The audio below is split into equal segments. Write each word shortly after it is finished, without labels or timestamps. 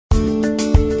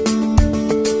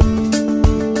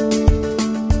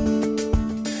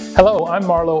Hello, I'm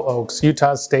Marlo Oakes,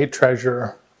 Utah State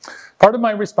Treasurer. Part of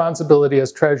my responsibility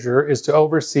as Treasurer is to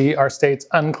oversee our state's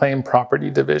Unclaimed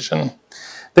Property Division.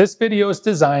 This video is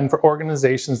designed for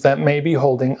organizations that may be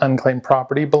holding unclaimed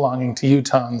property belonging to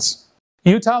Utahns.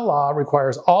 Utah law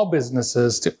requires all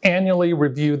businesses to annually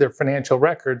review their financial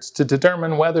records to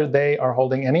determine whether they are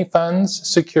holding any funds,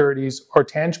 securities, or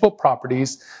tangible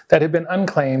properties that have been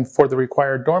unclaimed for the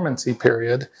required dormancy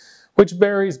period, which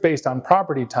varies based on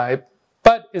property type,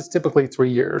 but is typically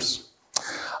 3 years.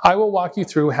 I will walk you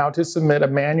through how to submit a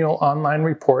manual online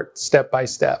report step by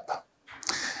step.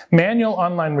 Manual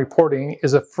online reporting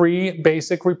is a free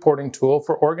basic reporting tool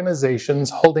for organizations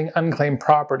holding unclaimed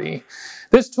property.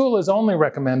 This tool is only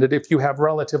recommended if you have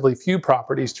relatively few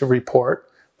properties to report,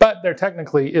 but there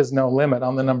technically is no limit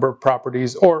on the number of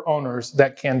properties or owners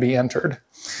that can be entered.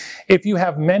 If you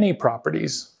have many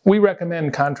properties, we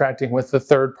recommend contracting with a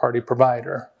third-party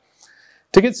provider.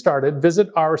 To get started, visit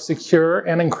our secure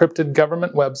and encrypted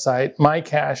government website,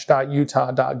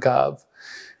 mycash.utah.gov.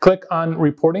 Click on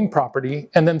Reporting Property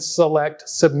and then select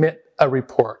Submit a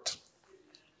Report.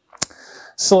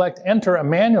 Select Enter a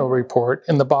Manual Report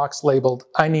in the box labeled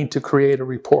I need to create a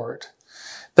report.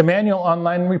 The manual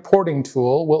online reporting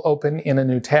tool will open in a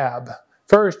new tab.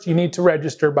 First, you need to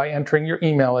register by entering your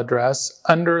email address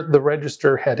under the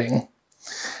Register heading.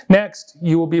 Next,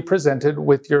 you will be presented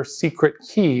with your secret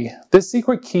key. This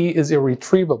secret key is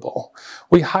irretrievable.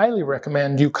 We highly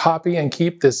recommend you copy and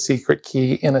keep this secret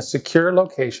key in a secure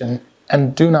location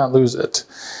and do not lose it.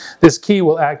 This key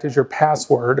will act as your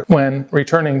password when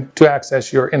returning to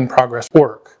access your in-progress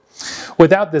work.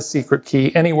 Without this secret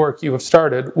key, any work you have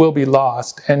started will be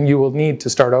lost and you will need to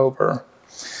start over.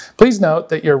 Please note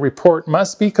that your report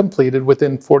must be completed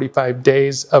within 45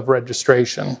 days of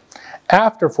registration.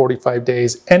 After 45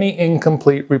 days, any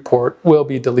incomplete report will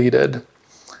be deleted.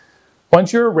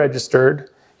 Once you're registered,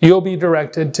 you'll be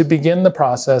directed to begin the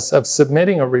process of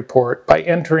submitting a report by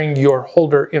entering your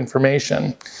holder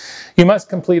information. You must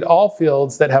complete all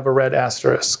fields that have a red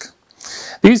asterisk.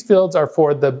 These fields are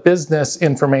for the business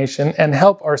information and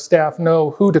help our staff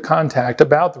know who to contact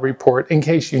about the report in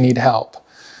case you need help.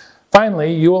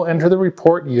 Finally, you will enter the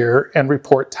report year and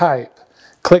report type.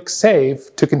 Click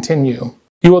Save to continue.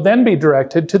 You will then be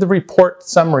directed to the report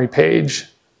summary page.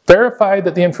 Verify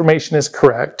that the information is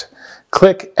correct.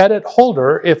 Click Edit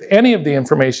Holder if any of the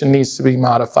information needs to be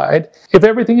modified. If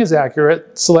everything is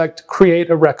accurate, select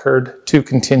Create a Record to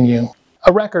continue.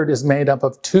 A record is made up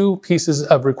of two pieces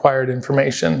of required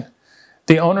information: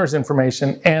 the owner's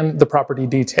information and the property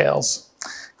details.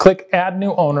 Click Add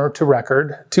New Owner to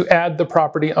Record to add the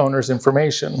property owner's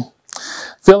information.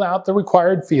 Fill out the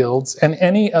required fields and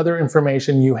any other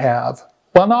information you have.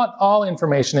 While not all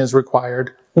information is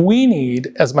required, we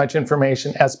need as much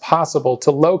information as possible to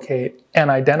locate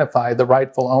and identify the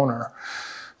rightful owner.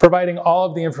 Providing all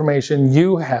of the information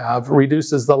you have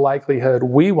reduces the likelihood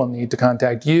we will need to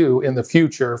contact you in the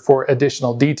future for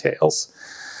additional details.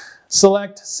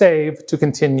 Select Save to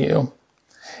continue.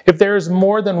 If there is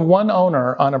more than one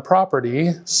owner on a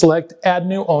property, select Add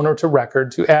New Owner to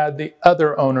Record to add the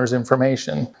other owner's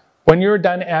information. When you're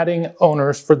done adding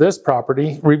owners for this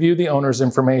property, review the owner's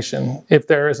information. If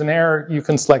there is an error, you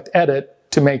can select Edit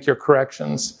to make your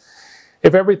corrections.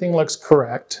 If everything looks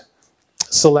correct,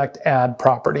 select Add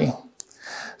Property.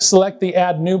 Select the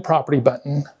Add New Property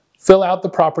button, fill out the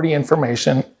property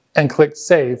information, and click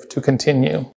Save to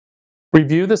continue.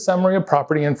 Review the summary of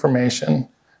property information.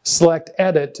 Select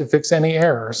Edit to fix any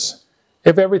errors.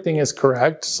 If everything is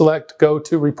correct, select Go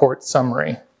to Report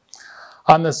Summary.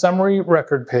 On the Summary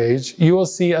Record page, you will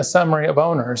see a summary of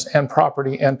owners and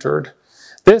property entered.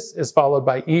 This is followed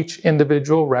by each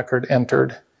individual record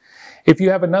entered. If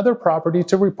you have another property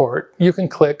to report, you can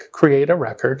click Create a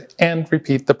Record and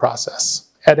repeat the process.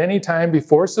 At any time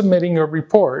before submitting your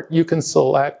report, you can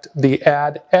select the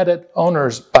Add Edit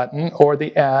Owners button or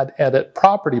the Add Edit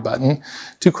Property button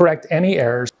to correct any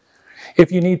errors. If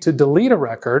you need to delete a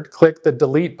record, click the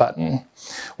Delete button.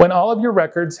 When all of your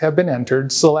records have been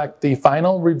entered, select the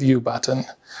Final Review button.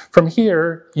 From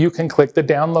here, you can click the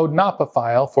Download NAPA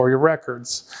file for your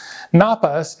records.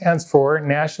 NAPA stands for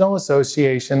National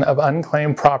Association of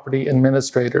Unclaimed Property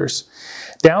Administrators.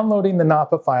 Downloading the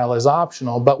NAPA file is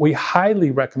optional, but we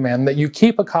highly recommend that you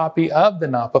keep a copy of the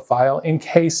NAPA file in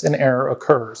case an error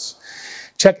occurs.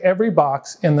 Check every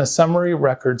box in the Summary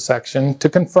Record section to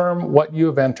confirm what you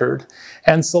have entered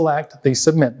and select the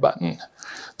Submit button.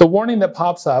 The warning that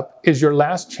pops up is your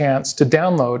last chance to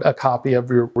download a copy of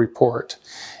your report.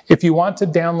 If you want to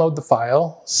download the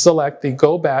file, select the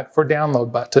Go Back for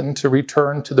Download button to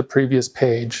return to the previous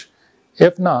page.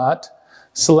 If not,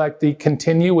 select the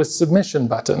Continue with Submission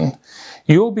button.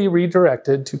 You will be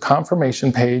redirected to a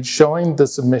confirmation page showing the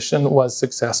submission was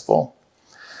successful.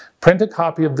 Print a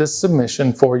copy of this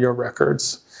submission for your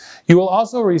records. You will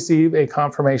also receive a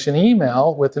confirmation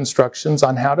email with instructions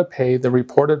on how to pay the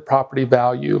reported property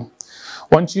value.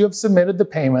 Once you have submitted the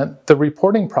payment, the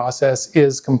reporting process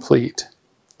is complete.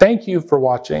 Thank you for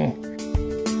watching.